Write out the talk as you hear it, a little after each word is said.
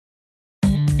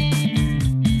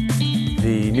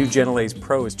The new GentleLase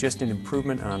PRO is just an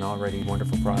improvement on an already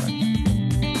wonderful product.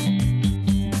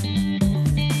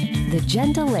 The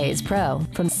GentleLase PRO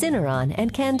from Syneron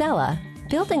and Candela,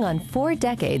 building on 4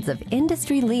 decades of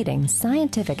industry-leading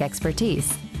scientific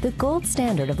expertise, the gold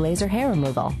standard of laser hair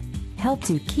removal, helps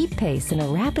you keep pace in a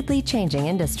rapidly changing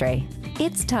industry.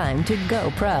 It's time to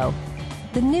go pro.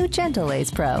 The new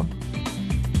GentleLase PRO.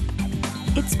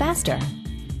 It's faster,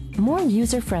 more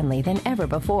user-friendly than ever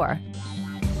before.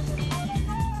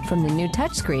 From the new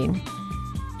touchscreen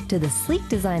to the sleek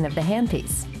design of the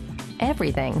handpiece,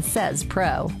 everything says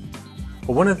pro.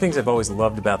 Well, one of the things I've always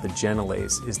loved about the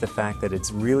GentleLase is the fact that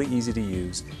it's really easy to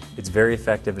use, it's very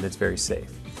effective, and it's very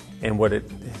safe. And what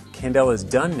Candela has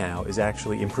done now is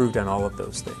actually improved on all of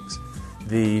those things.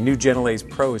 The new GentleLase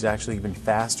PRO is actually even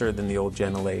faster than the old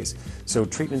GentleLase, so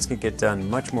treatments can get done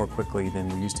much more quickly than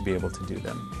we used to be able to do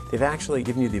them. They've actually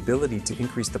given you the ability to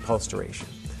increase the pulse duration.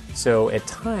 So at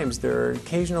times, there are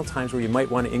occasional times where you might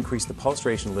want to increase the pulse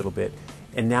duration a little bit,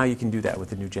 and now you can do that with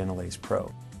the new GentleLase PRO.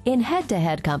 In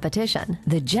head-to-head competition,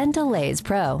 the GentleLase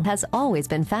PRO has always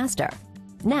been faster.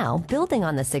 Now, building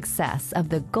on the success of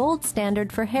the gold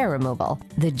standard for hair removal,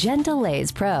 the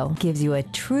GentleLase PRO gives you a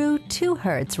true 2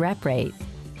 Hz rep rate.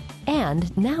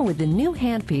 And now with the new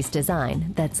handpiece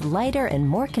design that's lighter and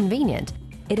more convenient,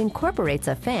 it incorporates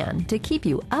a fan to keep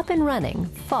you up and running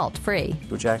fault-free.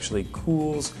 Which actually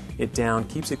cools it down,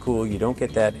 keeps it cool. You don't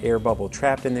get that air bubble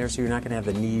trapped in there, so you're not going to have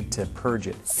the need to purge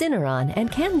it. Syneron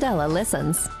and Candela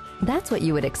listens. That's what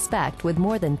you would expect with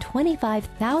more than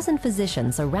 25,000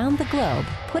 physicians around the globe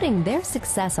putting their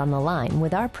success on the line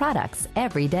with our products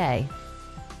every day.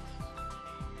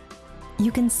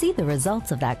 You can see the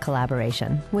results of that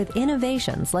collaboration with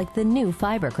innovations like the new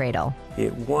fiber cradle.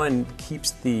 It, one,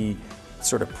 keeps the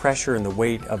sort of pressure and the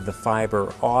weight of the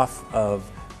fiber off of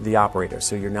the operator,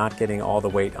 so you're not getting all the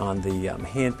weight on the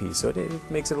handpiece, so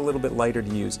it makes it a little bit lighter to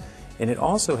use. And it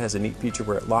also has a neat feature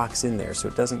where it locks in there, so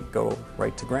it doesn't go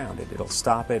right to ground. It'll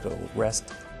stop it, it'll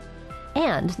rest.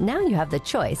 And now you have the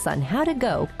choice on how to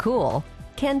go cool.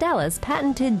 Candela's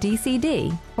patented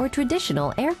DCD or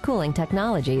traditional air cooling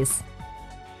technologies.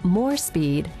 More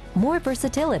speed, more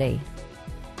versatility,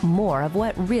 more of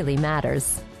what really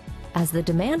matters. As the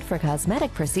demand for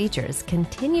cosmetic procedures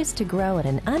continues to grow at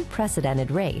an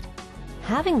unprecedented rate,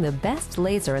 having the best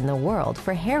laser in the world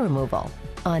for hair removal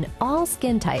on all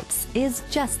skin types is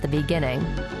just the beginning.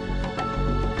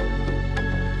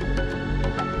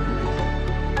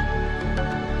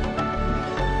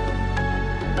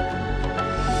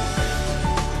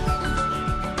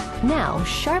 Now,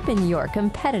 sharpen your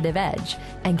competitive edge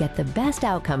and get the best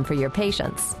outcome for your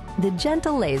patients. The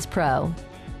GentleLase PRO.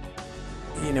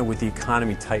 You know, with the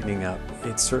economy tightening up,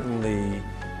 it certainly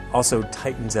also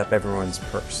tightens up everyone's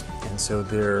purse. And so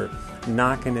they're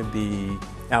not going to be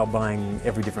out buying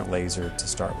every different laser to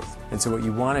start with. And so what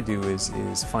you want to do is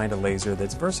find a laser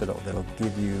that's versatile, that'll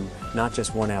give you not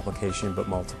just one application but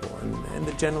multiple. And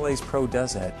the GentleLase PRO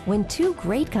does that. When 2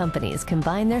 great companies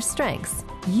combine their strengths,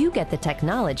 you get the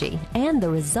technology and the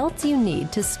results you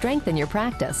need to strengthen your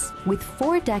practice with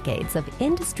 4 decades of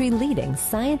industry-leading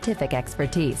scientific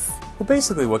expertise. Well,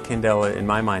 basically what Candela, in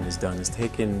my mind, has done is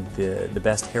taken the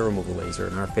best hair removal laser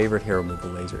and our favorite hair removal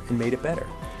laser and made it better.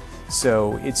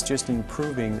 So it's just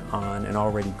improving on an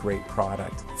already great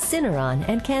product. Syneron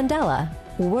and Candela,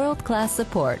 world-class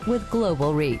support with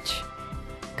global reach.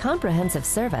 Comprehensive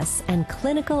service and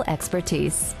clinical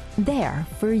expertise, there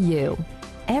for you.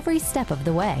 Every step of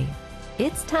the way.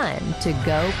 It's time to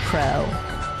go pro.